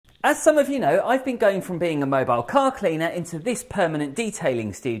As some of you know, I've been going from being a mobile car cleaner into this permanent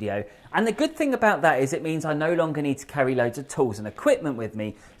detailing studio. And the good thing about that is it means I no longer need to carry loads of tools and equipment with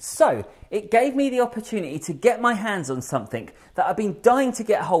me. So it gave me the opportunity to get my hands on something that I've been dying to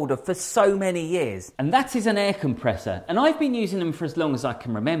get hold of for so many years. And that is an air compressor. And I've been using them for as long as I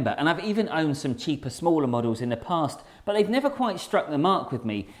can remember. And I've even owned some cheaper, smaller models in the past, but they've never quite struck the mark with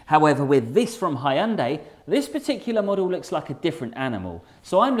me. However, with this from Hyundai, this particular model looks like a different animal.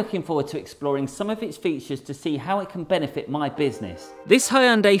 So I'm looking forward to exploring some of its features to see how it can benefit my business. This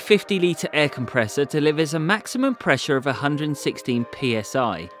Hyundai 50-litre air compressor delivers a maximum pressure of 116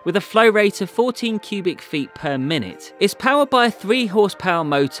 psi, with a flow rate of 14 cubic feet per minute. It's powered by a 3 horsepower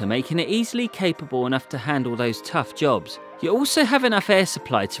motor, making it easily capable enough to handle those tough jobs. You also have enough air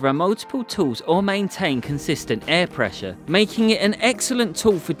supply to run multiple tools or maintain consistent air pressure, making it an excellent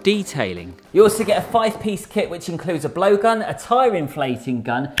tool for detailing. You also get a 5-piece kit which includes a blowgun, a tyre inflating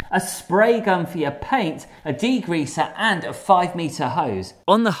gun, a spray gun for your paint, a degreaser and a 5-metre hose.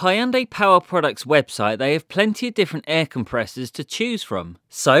 On the Hyundai Power Products website they have plenty of different air compressors to choose from.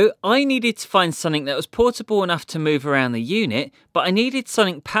 So I needed to find something that was portable enough to move around the unit, but I needed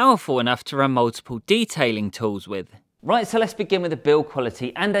something powerful enough to run multiple detailing tools with. Right, so let's begin with the build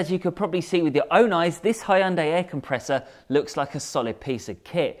quality, and as you could probably see with your own eyes, this Hyundai air compressor looks like a solid piece of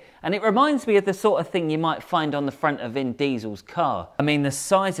kit. And it reminds me of the sort of thing you might find on the front of Vin Diesel's car. I mean, the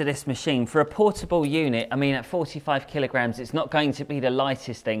size of this machine for a portable unit, I mean at 45 kilograms, it's not going to be the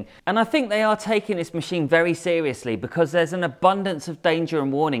lightest thing. And I think they are taking this machine very seriously because there's an abundance of danger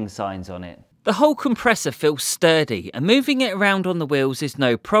and warning signs on it. The whole compressor feels sturdy and moving it around on the wheels is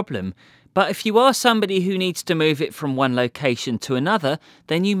no problem. But if you are somebody who needs to move it from one location to another,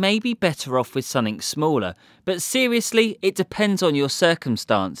 then you may be better off with something smaller. But seriously, it depends on your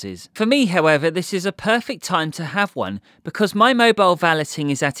circumstances. For me, however, this is a perfect time to have one because my mobile valeting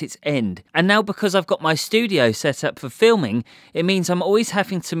is at its end. And now because I've got my studio set up for filming, it means I'm always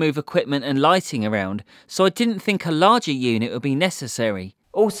having to move equipment and lighting around. So I didn't think a larger unit would be necessary.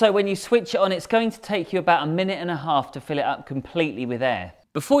 Also, when you switch it on, it's going to take you about 1.5 minutes to fill it up completely with air.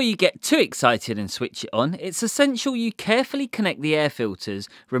 Before you get too excited and switch it on, it's essential you carefully connect the air filters,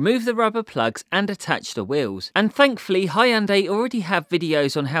 remove the rubber plugs and attach the wheels. And thankfully Hyundai already have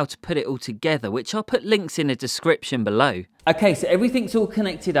videos on how to put it all together, which I'll put links in the description below. Okay, so everything's all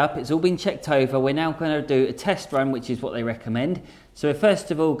connected up, it's all been checked over. We're now going to do a test run, which is what they recommend. So we're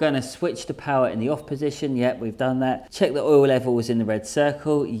first of all going to switch the power in the off position. Yep, we've done that. Check the oil level is in the red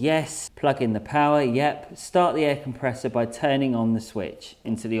circle. Yes. Plug in the power. Yep. Start the air compressor by turning on the switch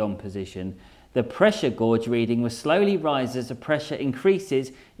into the on position. The pressure gauge reading will slowly rise as the pressure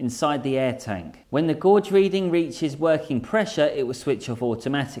increases inside the air tank. When the gauge reading reaches working pressure, it will switch off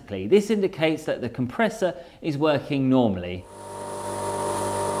automatically. This indicates that the compressor is working normally.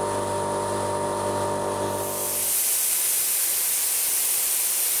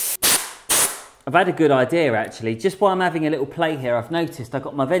 I've had a good idea actually. Just while I'm having a little play here, I've noticed I've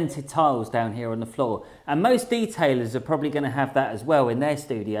got my vented tiles down here on the floor, and most detailers are probably going to have that as well in their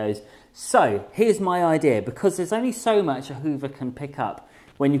studios. So here's my idea, because there's only so much a hoover can pick up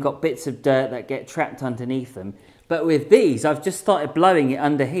when you've got bits of dirt that get trapped underneath them. But with these, I've just started blowing it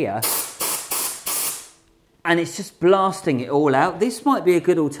under here and it's just blasting it all out. This might be a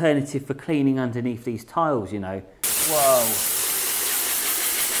good alternative for cleaning underneath these tiles, you know. Whoa.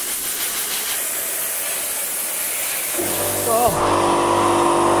 Oh.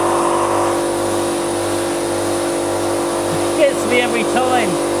 Gets me every time.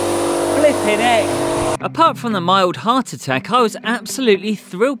 Flipping heck. Apart from the mild heart attack, I was absolutely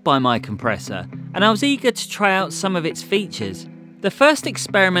thrilled by my compressor, and I was eager to try out some of its features. The first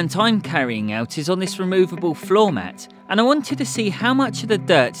experiment I'm carrying out is on this removable floor mat, and I wanted to see how much of the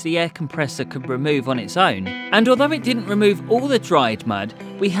dirt the air compressor could remove on its own. And although it didn't remove all the dried mud,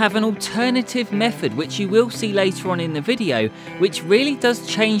 we have an alternative method which you will see later on in the video, which really does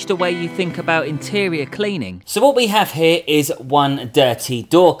change the way you think about interior cleaning. So what we have here is one dirty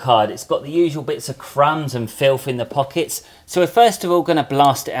door card. It's got the usual bits of crumbs and filth in the pockets. So we're first of all going to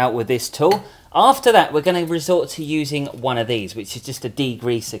blast it out with this tool. After that, we're going to resort to using one of these, which is just a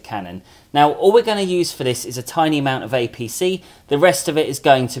degreaser cannon. Now, all we're going to use for this is a tiny amount of APC. The rest of it is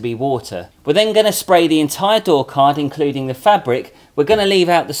going to be water. We're then going to spray the entire door card, including the fabric. We're going to leave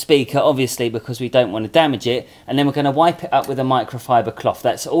out the speaker, obviously, because we don't want to damage it. And then we're going to wipe it up with a microfiber cloth.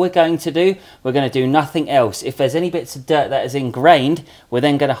 That's all we're going to do. We're going to do nothing else. If there's any bits of dirt that is ingrained, we're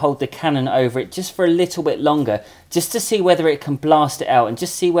then going to hold the cannon over it just for a little bit longer, just to see whether it can blast it out and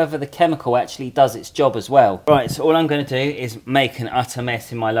just see whether the chemical actually does its job as well. Right, so all I'm going to do is make an utter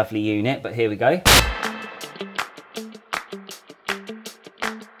mess in my lovely unit, but here we go.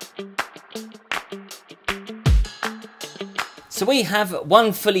 So we have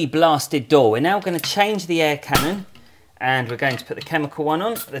one fully blasted door. We're now going to change the air cannon and we're going to put the chemical one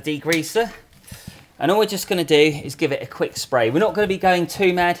on, the degreaser. And all we're just going to do is give it a quick spray. We're not going to be going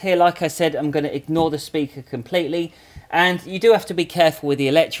too mad here. Like I said, I'm going to ignore the speaker completely. And you do have to be careful with the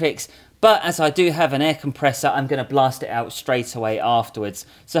electrics. But as I do have an air compressor, I'm going to blast it out straight away afterwards.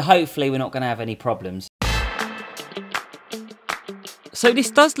 So hopefully we're not going to have any problems. So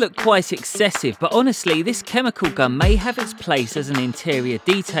this does look quite excessive, but honestly this chemical gun may have its place as an interior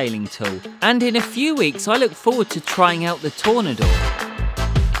detailing tool. And in a few weeks I look forward to trying out the Tornador.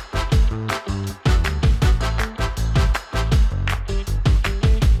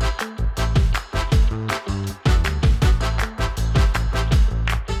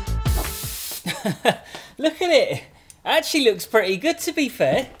 Look at it! It actually looks pretty good, to be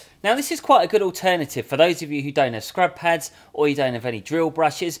fair. Now this is quite a good alternative for those of you who don't have scrub pads or you don't have any drill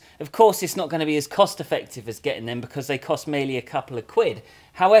brushes. Of course it's not going to be as cost effective as getting them because they cost merely a couple of quid.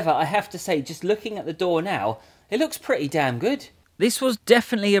 However, I have to say, just looking at the door now, it looks pretty damn good. This was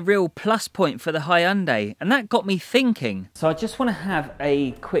definitely a real plus point for the Hyundai, and that got me thinking. So I just want to have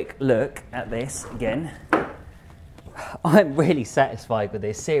a quick look at this again. I'm really satisfied with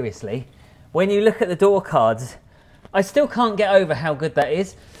this, seriously. When you look at the door cards, I still can't get over how good that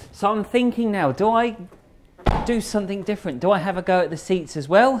is. So I'm thinking now, do I do something different? Do I have a go at the seats as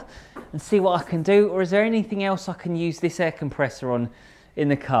well and see what I can do? Or is there anything else I can use this air compressor on in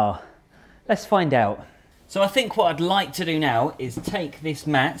the car? Let's find out. So I think what I'd like to do now is take this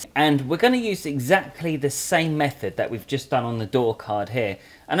mat, and we're going to use exactly the same method that we've just done on the door card here.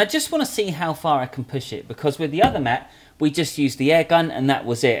 And I just want to see how far I can push it, because with the other mat, we just used the air gun and that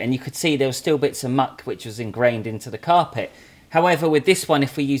was it. And you could see there was still bits of muck which was ingrained into the carpet. However, with this one,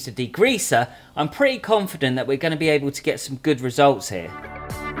 if we use a degreaser, I'm pretty confident that we're going to be able to get some good results here.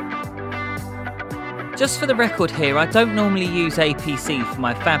 Just for the record here, I don't normally use APC for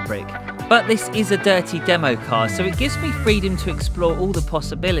my fabric, but this is a dirty demo car, so it gives me freedom to explore all the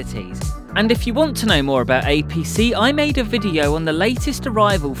possibilities. And if you want to know more about APC, I made a video on the latest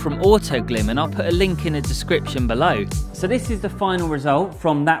arrival from Autoglim, and I'll put a link in the description below. So this is the final result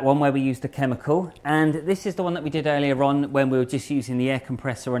from that one where we used the chemical, and this is the one that we did earlier on when we were just using the air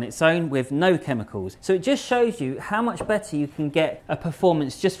compressor on its own with no chemicals. So it just shows you how much better you can get a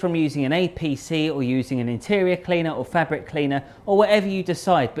performance just from using an APC or using an interior cleaner or fabric cleaner or whatever you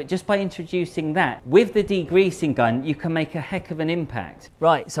decide. But just by introducing that with the degreasing gun, you can make a heck of an impact.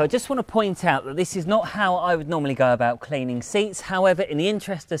 Right, so I just want to point out that this is not how I would normally go about cleaning seats. However, in the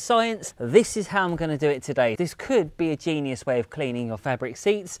interest of science, this is how I'm going to do it today. This could be a genius way of cleaning your fabric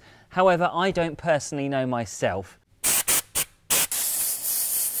seats. However, I don't personally know myself.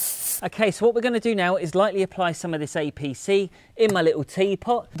 Okay, so what we're going to do now is lightly apply some of this APC in my little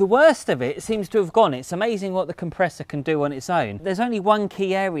teapot. The worst of it seems to have gone. It's amazing what the compressor can do on its own. There's only one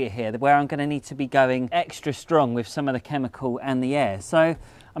key area here where I'm going to need to be going extra strong with some of the chemical and the air. So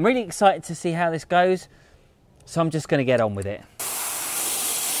I'm really excited to see how this goes. So I'm just going to get on with it.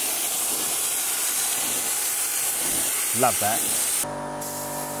 Love that.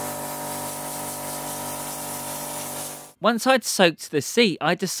 Once I'd soaked the seat,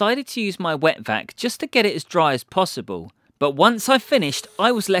 I decided to use my wet vac just to get it as dry as possible. But once I finished,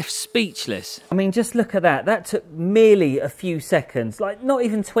 I was left speechless. I mean, just look at that. That took merely a few seconds, like not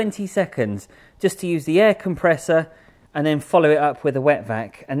even 20 seconds, just to use the air compressor and then follow it up with a wet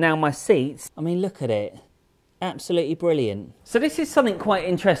vac. And now my seats, I mean, look at it. Absolutely brilliant. So this is something quite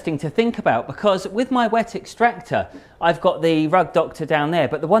interesting to think about, because with my wet extractor, I've got the Rug Doctor down there,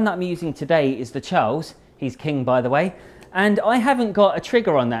 but the one that I'm using today is the Charles. He's king, by the way. And I haven't got a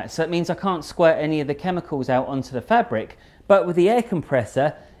trigger on that, so it means I can't squirt any of the chemicals out onto the fabric. But with the air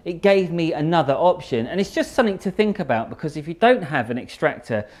compressor, it gave me another option. And it's just something to think about, because if you don't have an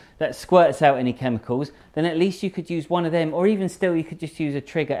extractor that squirts out any chemicals, then at least you could use one of them, or even still you could just use a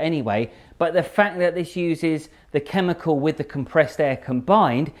trigger anyway. But the fact that this uses the chemical with the compressed air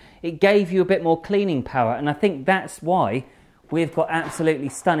combined, it gave you a bit more cleaning power. And I think that's why we've got absolutely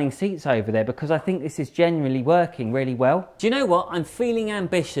stunning seats over there, because I think this is genuinely working really well. Do you know what? I'm feeling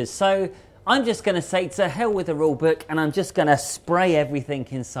ambitious. So I'm just going to say to hell with the rule book, and I'm just going to spray everything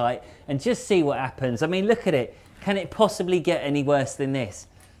in sight and just see what happens. I mean, look at it. Can it possibly get any worse than this?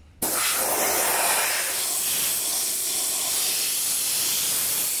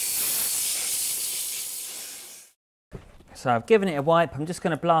 So I've given it a wipe. I'm just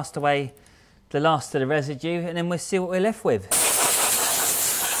going to blast away the last of the residue, and then we'll see what we're left with.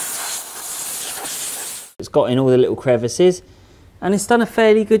 It's got in all the little crevices. and it's done a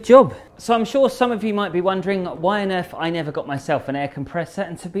fairly good job. So I'm sure some of you might be wondering why on earth I never got myself an air compressor,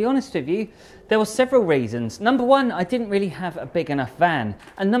 and to be honest with you, there were several reasons. Number one, I didn't really have a big enough van,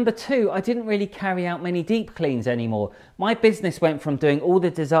 and number two, I didn't really carry out many deep cleans anymore. My business went from doing all the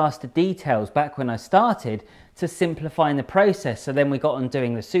disaster details back when I started to simplifying the process. So then we got on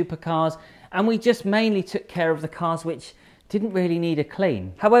doing the supercars, and we just mainly took care of the cars which didn't really need a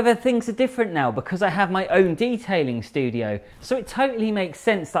clean. However, things are different now because I have my own detailing studio, so it totally makes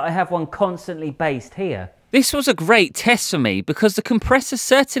sense that I have one constantly based here. This was a great test for me because the compressor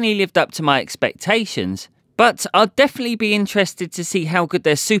certainly lived up to my expectations, but I'll definitely be interested to see how good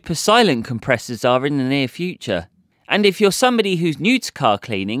their super silent compressors are in the near future. And if you're somebody who's new to car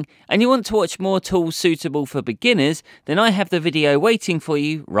cleaning and you want to watch more tools suitable for beginners, then I have the video waiting for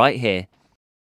you right here.